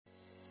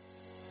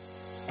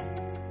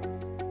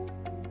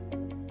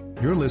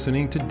You're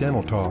listening to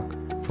Dental Talk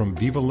from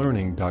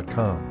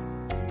VivaLearning.com.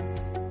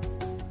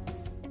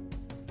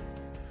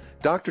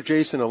 Dr.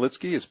 Jason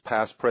Olitsky is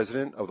past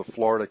president of the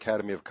Florida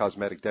Academy of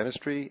Cosmetic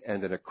Dentistry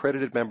and an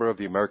accredited member of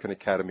the American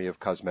Academy of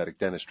Cosmetic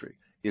Dentistry.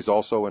 He is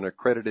also an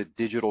accredited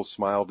digital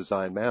smile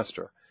design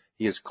master.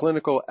 He is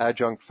clinical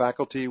adjunct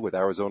faculty with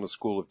Arizona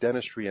School of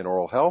Dentistry and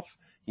Oral Health.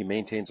 He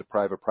maintains a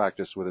private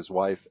practice with his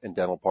wife and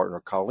dental partner,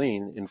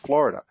 Colleen, in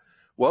Florida.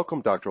 Welcome,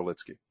 Dr.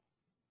 Olitsky.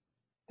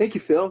 Thank you,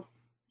 Phil.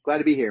 Glad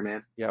to be here,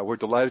 man. Yeah, we're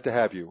delighted to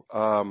have you.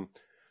 So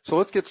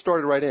let's get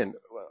started right in.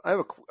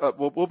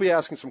 We'll be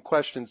asking some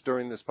questions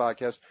during this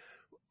podcast.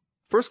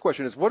 First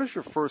question is, what is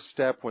your first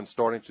step when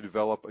starting to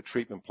develop a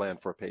treatment plan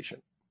for a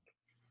patient?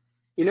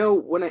 You know,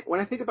 when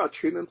I think about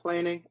treatment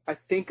planning, I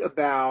think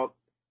about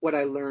what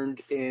I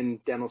learned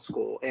in dental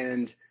school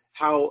and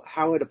how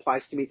it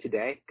applies to me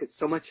today, because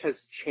so much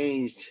has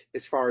changed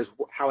as far as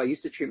how I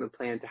used to treatment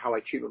plan to how I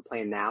treatment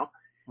plan now.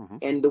 Mm-hmm.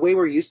 And the way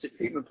we're used to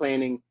treatment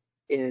planning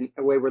in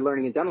a way we're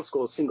learning in dental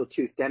school is single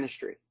tooth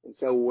dentistry. And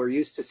so we're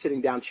used to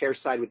sitting down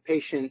chairside with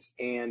patients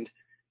and,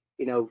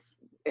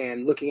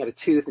 and looking at a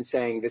tooth and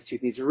saying, this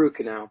tooth needs a root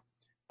canal,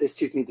 this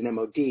tooth needs an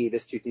MOD,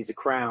 this tooth needs a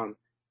crown.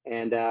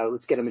 And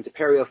let's get them into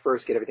perio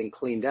first, get everything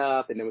cleaned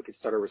up, and then we can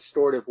start our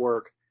restorative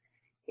work.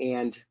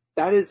 And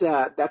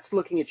that's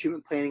looking at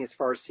treatment planning as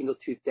far as single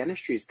tooth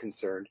dentistry is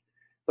concerned.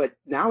 But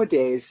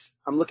nowadays,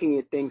 I'm looking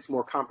at things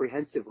more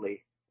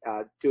comprehensively,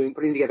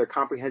 putting together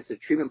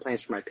comprehensive treatment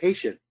plans for my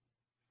patient.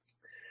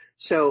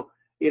 So,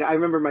 I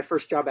remember my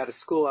first job out of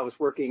school, I was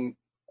working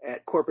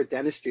at corporate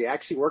dentistry. I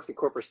actually worked at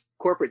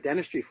corporate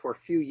dentistry for a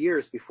few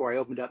years before I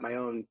opened up my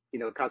own,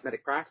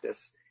 cosmetic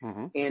practice.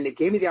 Mm-hmm. And it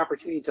gave me the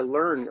opportunity to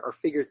learn or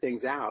figure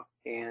things out.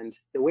 And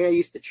the way I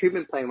used to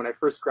treatment plan when I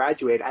first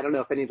graduated, I don't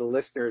know if any of the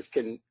listeners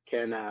can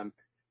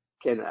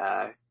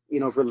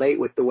relate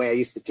with the way I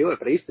used to do it,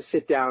 but I used to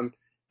sit down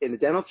in the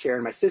dental chair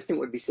and my assistant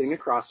would be sitting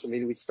across from me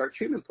and we'd start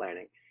treatment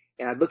planning.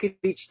 And I'd look at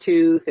each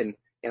tooth and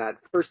I'd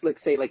first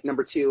say like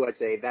number 2, I'd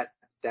say that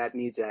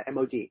needs a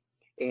MOD.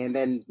 And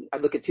then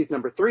I'd look at tooth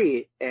number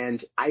 3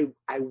 and I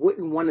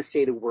wouldn't want to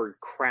say the word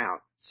crown.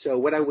 So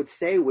what I would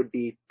say would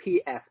be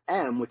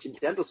PFM, which in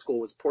dental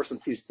school was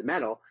porcelain fused to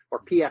metal,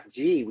 or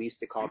PFG, we used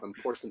to call them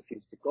porcelain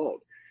fused to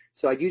gold.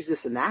 So I'd use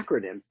this an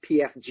acronym,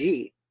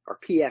 PFG or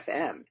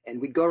PFM,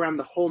 and we'd go around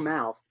the whole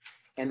mouth.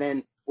 And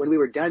then when we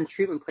were done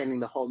treatment planning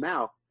the whole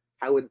mouth,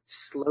 I would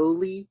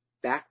slowly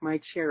back my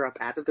chair up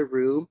out of the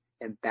room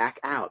and back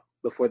out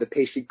before the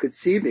patient could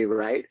see me,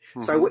 right?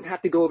 Mm-hmm. So I wouldn't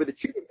have to go over the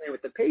treatment plan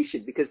with the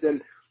patient because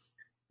then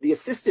the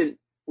assistant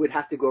would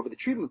have to go over the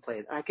treatment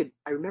plan. I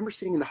remember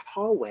sitting in the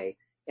hallway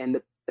and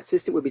the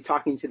assistant would be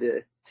talking to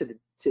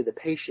the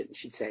patient.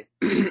 She'd say,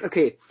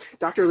 okay,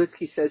 Dr.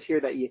 Olitsky says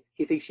here that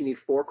he thinks you need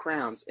 4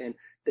 crowns. And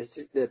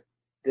the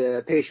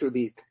patient would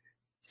be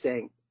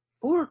saying,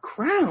 4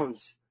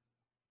 crowns?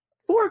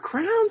 4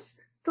 crowns?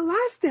 The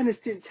last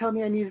dentist didn't tell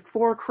me I needed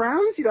 4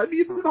 crowns. I'd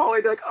be in the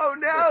hallway like, oh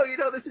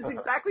no, this is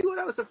exactly what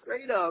I was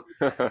afraid of.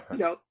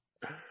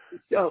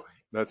 So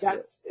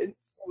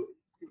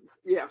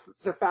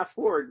so fast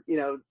forward,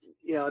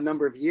 a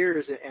number of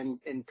years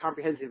and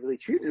comprehensively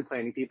treatment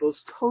planning people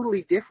is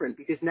totally different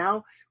because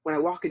now when I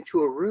walk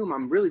into a room,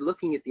 I'm really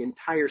looking at the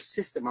entire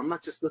system. I'm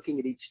not just looking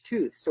at each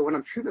tooth. So when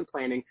I'm treatment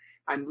planning,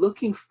 I'm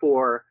looking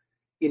for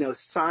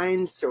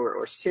signs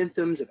or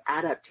symptoms of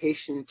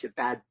adaptation to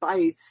bad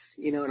bites,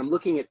 and I'm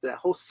looking at the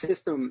whole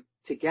system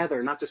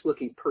together, not just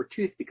looking per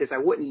tooth because I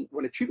wouldn't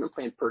want a treatment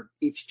plan per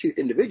each tooth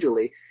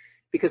individually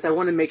because I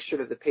want to make sure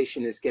that the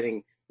patient is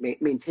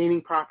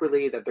maintaining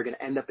properly, that they're going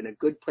to end up in a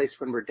good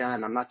place when we're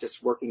done. I'm not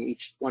just working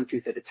each one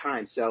tooth at a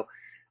time. So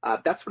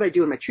that's what I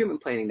do in my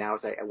treatment planning now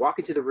is I walk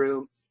into the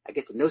room, I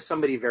get to know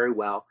somebody very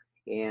well,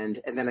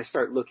 and then I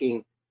start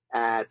looking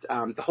at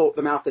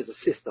the mouth as a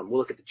system. We'll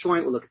look at the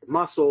joint, we'll look at the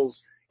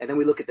muscles, and then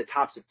we look at the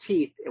tops of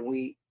teeth and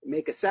we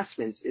make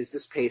assessments. Is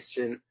this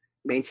patient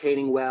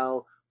maintaining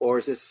well, or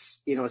is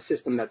this, a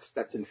system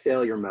that's in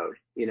failure mode?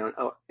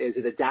 Is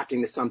it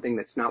adapting to something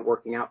that's not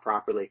working out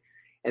properly?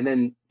 And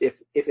then if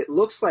it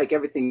looks like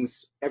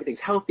everything's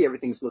healthy,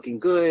 everything's looking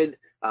good,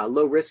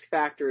 low risk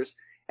factors,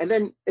 and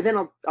then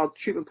I'll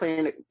treatment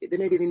plan it. Then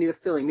maybe they need a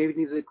filling, maybe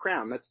they need a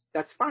crown.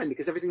 That's fine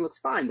because everything looks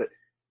fine.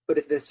 But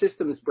if the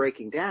system is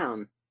breaking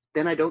down,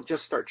 then I don't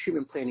just start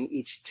treatment planning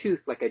each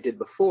tooth like I did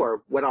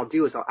before. What I'll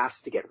do is I'll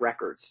ask to get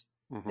records.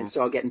 Mm-hmm. And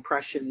so I'll get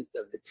impressions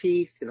of the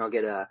teeth, and I'll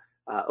get a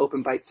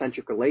open bite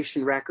centric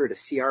relation record, a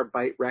CR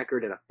bite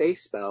record, and a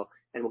face bow,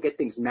 and we'll get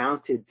things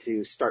mounted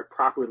to start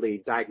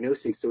properly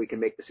diagnosing so we can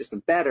make the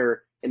system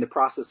better in the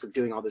process of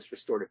doing all this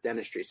restorative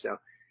dentistry. So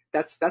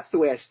that's the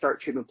way I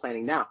start treatment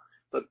planning now.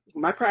 But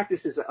my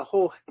practice is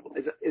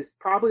is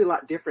probably a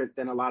lot different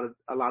than a lot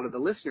of the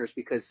listeners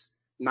because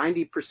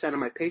 90% of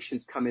my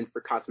patients come in for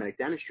cosmetic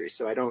dentistry.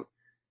 So I don't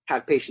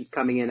have patients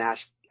coming in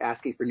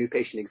asking for new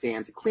patient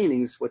exams and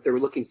cleanings. What they're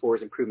looking for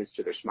is improvements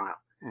to their smile.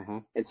 Mm-hmm.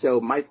 And so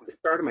the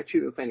start of my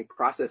treatment planning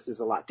process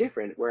is a lot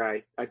different,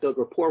 where I build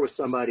rapport with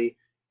somebody,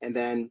 and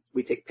then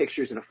we take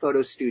pictures in a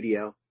photo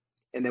studio,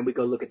 and then we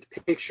go look at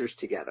the pictures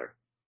together.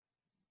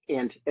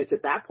 And it's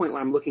at that point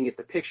when I'm looking at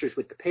the pictures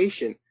with the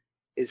patient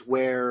is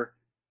where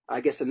I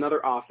guess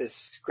another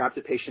office grabs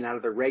a patient out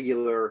of a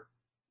regular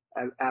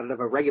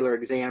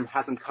exam,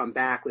 has them come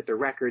back with their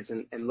records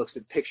and looks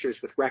at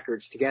pictures with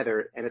records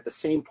together. And at the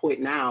same point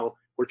now,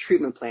 we're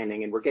treatment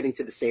planning and we're getting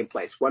to the same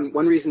place. One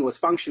reason was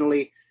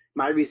functionally,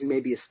 my reason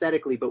may be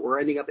aesthetically, but we're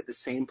ending up at the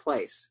same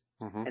place.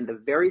 Mm-hmm. And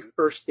the very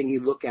first thing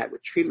you look at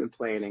with treatment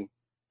planning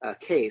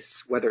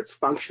case, whether it's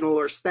functional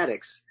or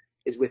aesthetics,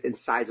 is with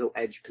incisal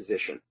edge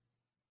position.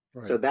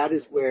 Right. So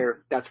that's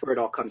where it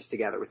all comes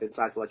together. With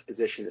incisal edge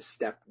position is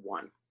step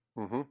one.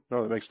 Mm-hmm.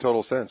 No, that makes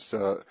total sense.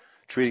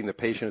 Treating the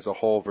patient as a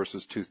whole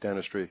versus tooth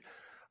dentistry.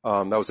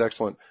 That was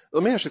excellent.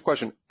 Let me ask you a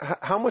question.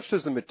 How much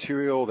does the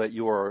material that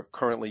you are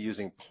currently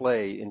using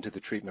play into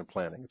the treatment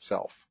planning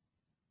itself?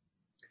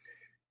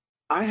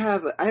 I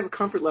have a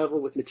comfort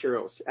level with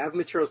materials. I have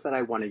materials that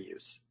I want to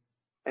use.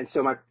 And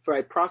so for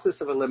my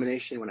process of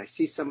elimination, when I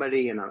see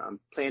somebody and I'm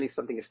planning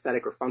something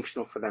aesthetic or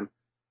functional for them,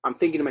 I'm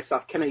thinking to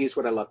myself, can I use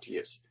what I love to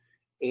use?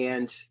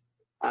 And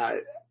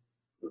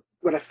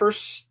when I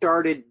first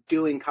started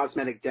doing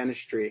cosmetic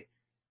dentistry,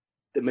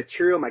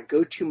 my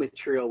go-to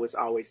material was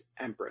always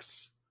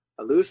Empress,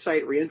 a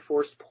lucite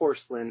reinforced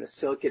porcelain, a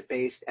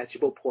silicate-based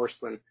etchable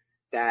porcelain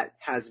that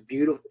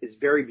is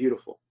very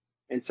beautiful.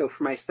 And so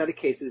for my aesthetic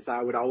cases,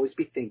 I would always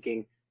be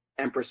thinking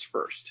Empress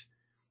first.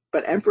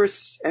 But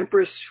Empress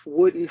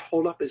wouldn't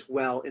hold up as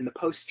well in the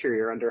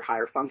posterior under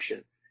higher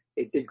function.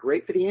 It did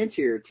great for the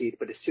anterior teeth,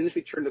 but as soon as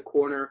we turned the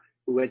corner,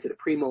 we went to the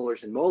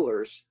premolars and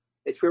molars,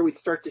 it's where we'd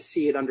start to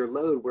see it under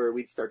load, where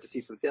we'd start to see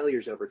some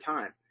failures over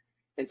time.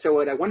 And so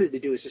what I wanted to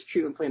do is just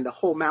treatment plan the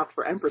whole mouth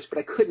for Empress, but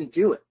I couldn't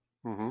do it.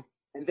 Mm-hmm.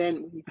 And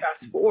then when you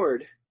fast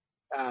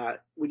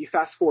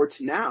forward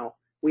to now,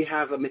 we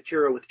have a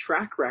material with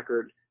track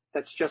record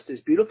that's just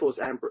as beautiful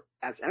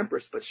as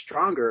Empress, but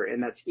stronger,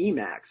 and that's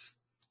Emax.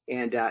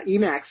 And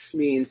Emax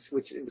means,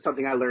 which is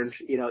something I learned,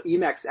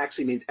 Emax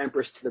actually means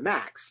Empress to the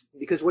max,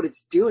 because what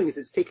it's doing is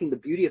it's taking the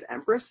beauty of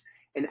Empress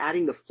and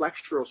adding the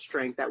flexural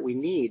strength that we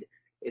need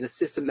in a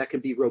system that can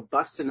be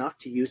robust enough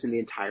to use in the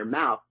entire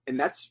mouth. And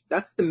that's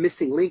the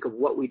missing link of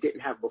what we didn't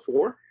have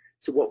before.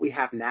 So what we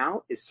have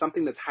now is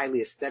something that's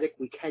highly aesthetic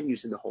we can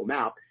use in the whole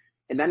mouth,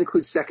 and that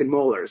includes second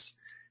molars.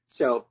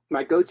 So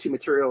my go-to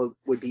material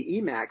would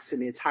be Emax in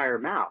the entire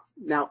mouth.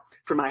 Now,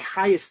 for my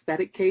high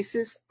aesthetic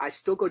cases, I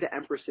still go to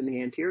Empress in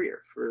the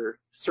anterior for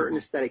certain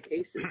aesthetic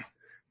cases,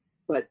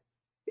 but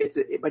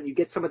you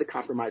get some of the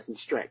compromise in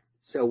strength.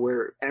 So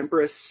where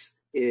Empress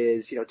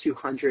is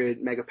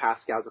 200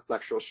 megapascals of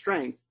flexural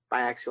strength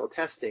biaxial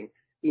testing,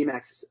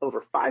 Emax is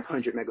over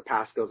 500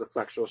 megapascals of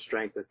flexural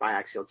strength with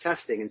biaxial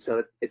testing, and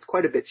so it's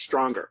quite a bit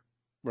stronger.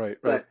 Right.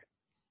 But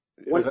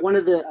one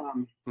of the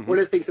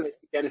things that I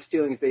see dentists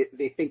doing is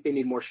they think they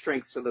need more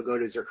strength, so they'll go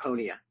to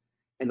zirconia,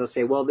 and they'll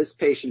say, well, this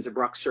patient's a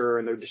bruxer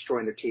and they're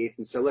destroying their teeth,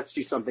 and so let's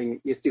do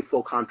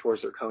full contour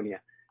zirconia.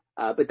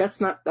 But that's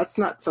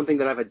not something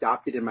that I've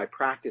adopted in my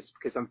practice,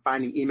 because I'm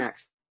finding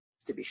Emax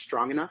to be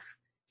strong enough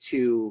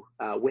to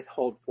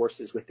withhold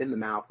forces within the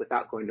mouth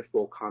without going to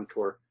full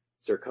contour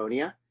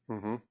zirconia.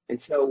 Mm-hmm. And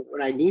so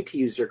when I need to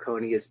use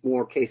zirconia is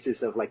more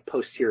cases of like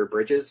posterior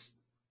bridges,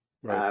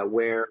 right,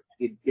 where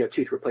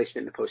tooth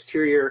replacement in the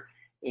posterior,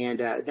 and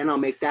then I'll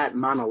make that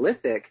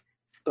monolithic,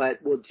 but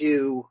we'll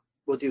do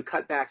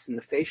cutbacks in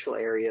the facial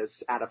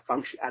areas out of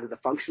the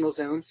functional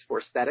zones for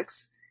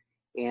aesthetics,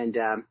 and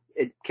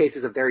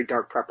cases of very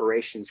dark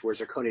preparations where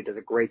zirconia does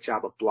a great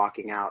job of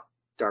blocking out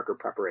darker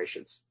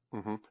preparations.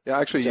 Mm-hmm. Yeah,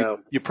 actually,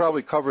 you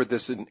probably covered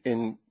this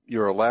in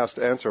your last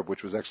answer,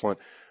 which was excellent.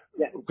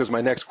 Yes. Because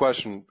my next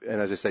question,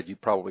 and as I said, you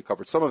probably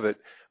covered some of it,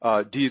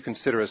 do you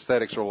consider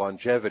aesthetics or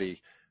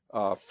longevity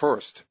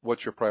first?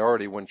 What's your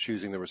priority when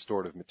choosing the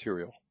restorative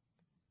material?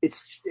 It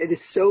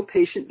is so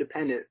patient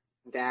dependent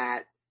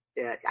that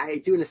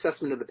I do an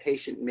assessment of the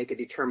patient and make a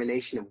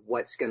determination of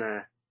what's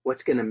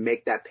gonna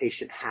make that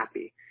patient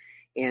happy.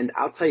 And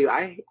I'll tell you,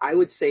 I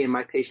would say in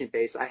my patient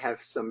base, I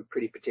have some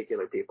pretty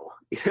particular people,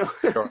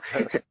 Sure.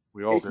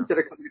 We all patients do. That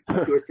are coming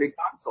to 2 or 3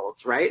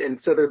 consults, right? And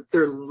so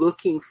they're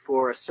looking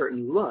for a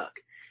certain look.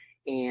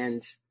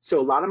 And so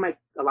a lot of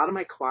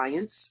my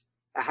clients,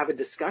 I have a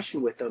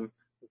discussion with them,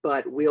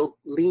 but we'll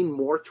lean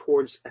more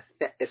towards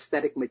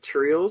aesthetic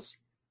materials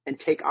and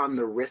take on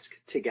the risk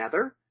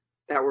together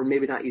that we're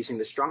maybe not using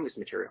the strongest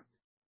material.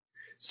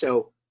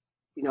 So,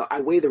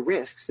 I weigh the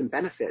risks and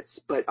benefits,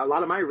 but a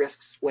lot of my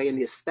risks weigh in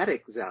the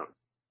aesthetic zone.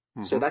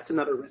 Mm-hmm. So that's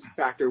another risk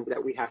factor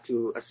that we have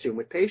to assume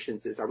with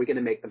patients is, are we going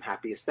to make them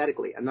happy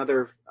aesthetically?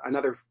 Another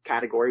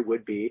category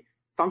would be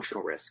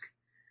functional risk.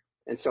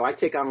 And so I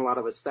take on a lot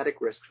of aesthetic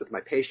risks with my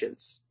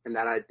patients, and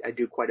that I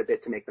do quite a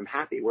bit to make them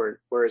happy.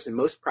 Whereas in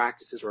most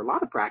practices, or a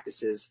lot of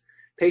practices,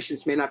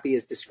 patients may not be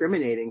as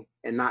discriminating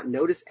and not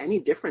notice any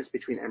difference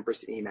between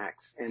Empress and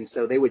Emax. And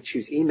so they would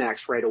choose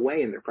Emax right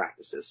away in their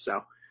practices.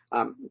 So,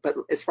 but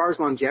as far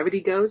as longevity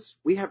goes,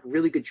 we have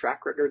really good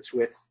track records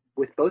with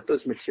both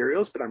those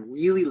materials, but I'm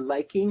really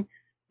liking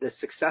the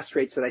success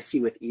rates that I see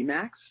with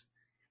Emax.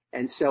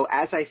 And so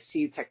as I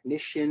see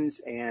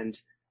technicians and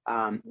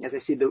as I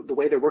see the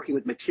way they're working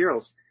with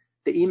materials,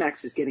 the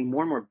Emax is getting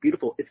more and more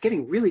beautiful. It's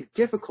getting really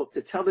difficult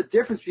to tell the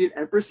difference between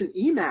Empress and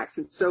Emax.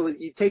 And so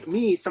you take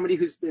me, somebody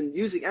who's been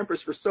using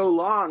Empress for so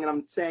long, and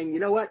I'm saying, you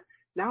know what?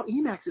 Now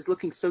Emax is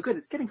looking so good.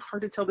 It's getting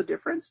hard to tell the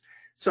difference.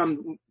 So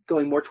I'm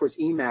going more towards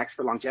Emax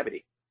for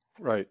longevity.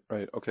 Right.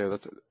 Okay,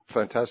 that's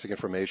fantastic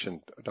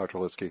information, Dr.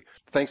 Olitsky.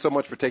 Thanks so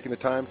much for taking the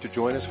time to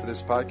join us for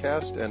this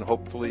podcast, and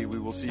hopefully we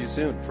will see you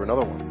soon for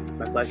another one.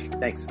 My pleasure.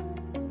 Thanks.